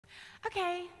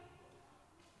Okay.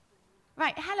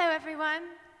 Right, hello everyone.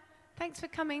 Thanks for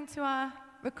coming to our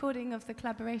recording of the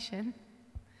collaboration.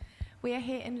 We are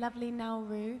here in lovely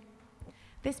Nauru.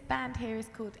 This band here is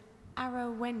called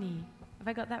Aroeni. Have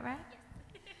I got that right?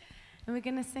 Yes. And we're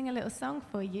going to sing a little song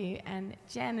for you, and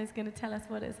Jen is going to tell us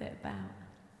what is it about.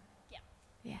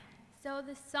 Yeah. So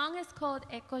the song is called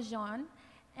Ekojon,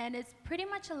 and it's pretty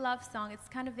much a love song. It's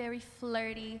kind of very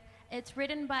flirty. It's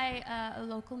written by a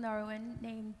local Nauruan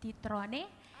named Titrone.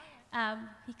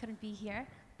 He couldn't be here,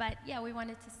 but yeah, we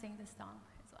wanted to sing this song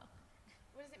as well.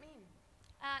 What does it mean?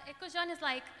 Ekojon is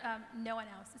like no one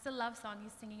else. It's a love song.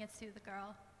 He's singing it to the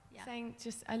girl. Yeah. Saying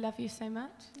just, I love you so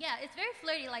much? Yeah, it's very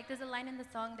flirty. Like there's a line in the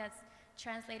song that's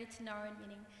translated to Nauruan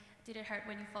meaning, did it hurt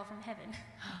when you fall from heaven?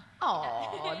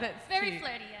 Oh, that's very cute.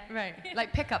 flirty, yeah. Right,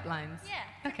 like pickup lines.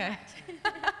 Yeah. Okay.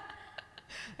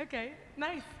 Okay,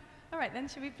 nice. All right, then,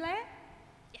 should we play it?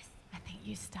 Yes. I think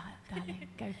you start, darling.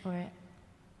 Go for it.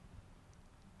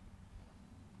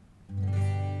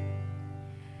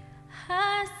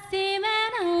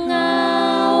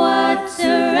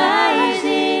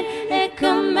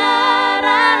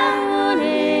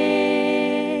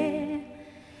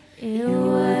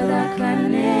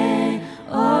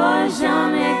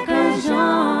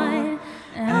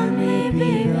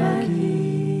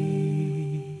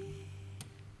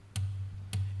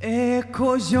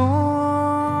 Ekojon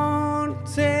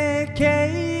te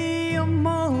kei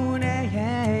omone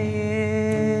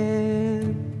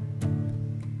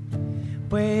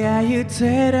Pwe ayu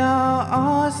te ra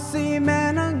osi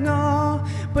menango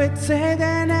Pwe te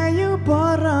dene yu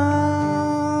bora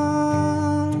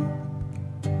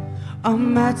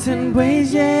Amatin pwe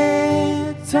ye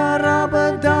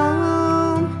tarabadam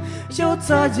Yo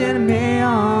tajin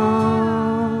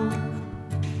meon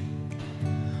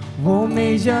Wo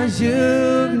me ja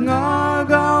jug ngor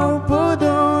go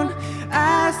pudun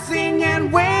I sing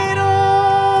and wait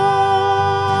on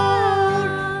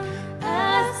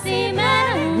I see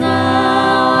men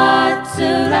now to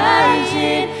rise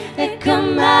it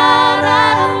come out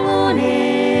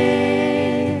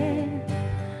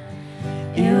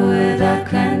you with a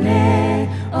cane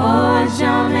or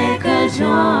jamais que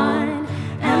join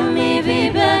and me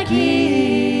be back here.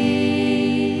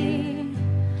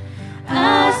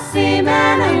 Si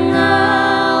menengah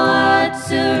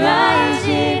to rise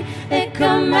it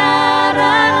come out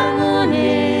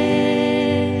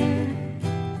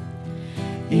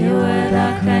you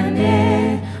akan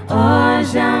or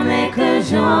jamais que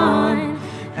join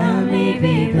and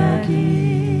maybe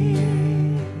bagi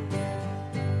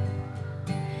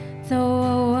so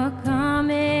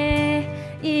wakame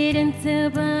idin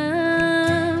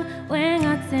tebang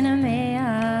wengat sinamea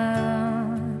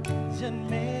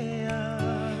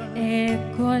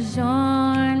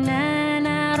Ekojon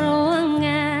na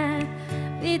ruangan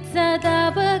bisa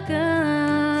dapegang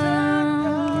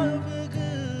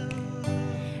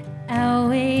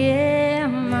awe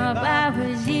ma babu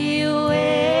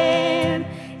jiwe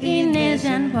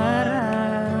inejan para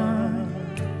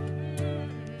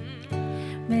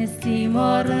mesti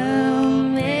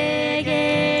morum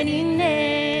egen ine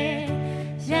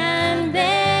jan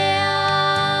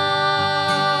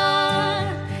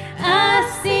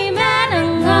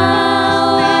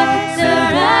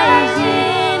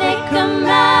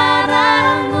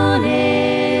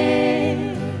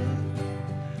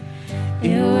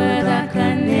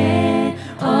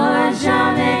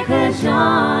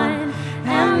John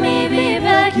and maybe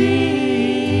Becky.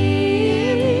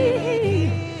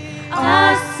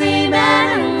 I see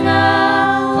men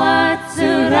know what to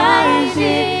rise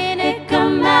in it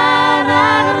come out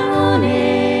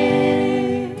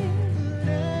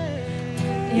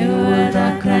you were the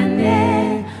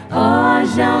cane or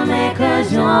jamais que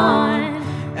John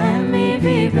and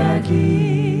maybe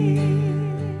Becky.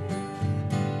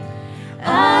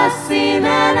 I see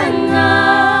men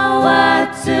know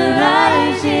what to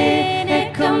rise in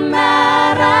it come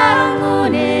out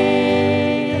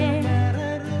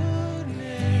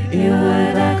you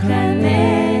were the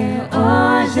cane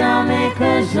or jamais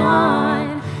que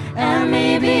John and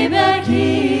maybe Becky.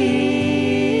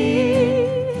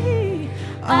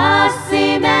 I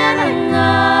see men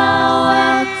know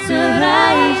what to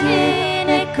rise in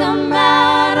it come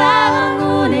out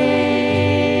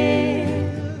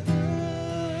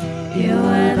you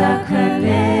were the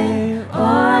cane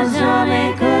or jamais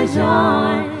que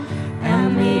John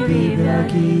and maybe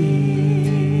Becky.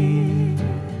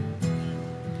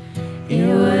 You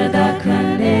were the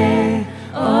cane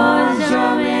or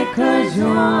jamais que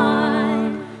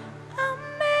John and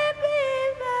maybe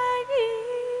Becky.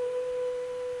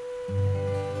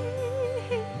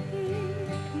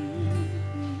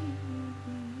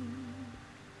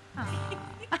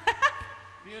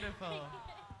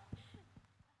 beautiful.